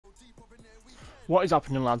What is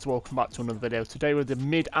happening, lads? Welcome back to another video. Today with the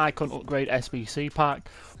Mid Icon Upgrade SBC pack.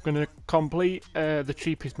 We're going to complete the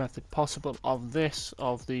cheapest method possible of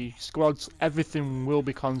the squads. Everything will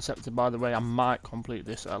be concepted, by the way. I might complete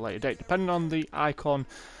this at a later date, depending on the icon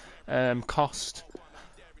cost.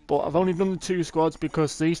 But I've only done the 2 squads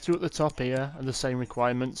because these 2 at the top here are the same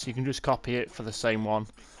requirements. You can just copy it for the same one,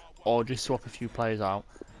 or just swap a few players out.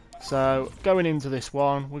 So, going into this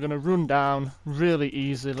one, we're going to run down really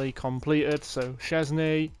easily completed. So,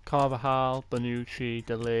 Chesney, Carvajal, Bonucci,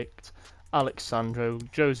 Delict, Alexandro,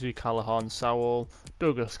 Josie Callahan, Sowell,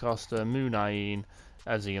 Douglas Costa, Munain,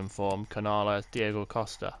 Ezzy Inform, Canales, Diego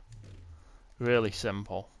Costa. Really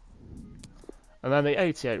simple. And then the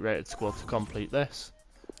 88 rated squad to complete this.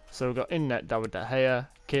 So, we've got in net David De Gea,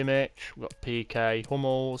 Kimmich, we've got PK,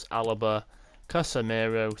 Hummels, Alaba,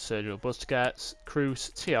 Casemiro, Sergio Busquets,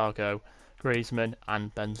 Cruz, Thiago, Griezmann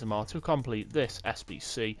and Benzema to complete this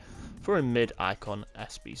SBC for a mid-icon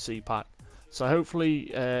SBC pack. So hopefully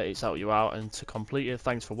it's helped you out and to complete it.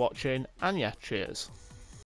 Thanks for watching and yeah, cheers.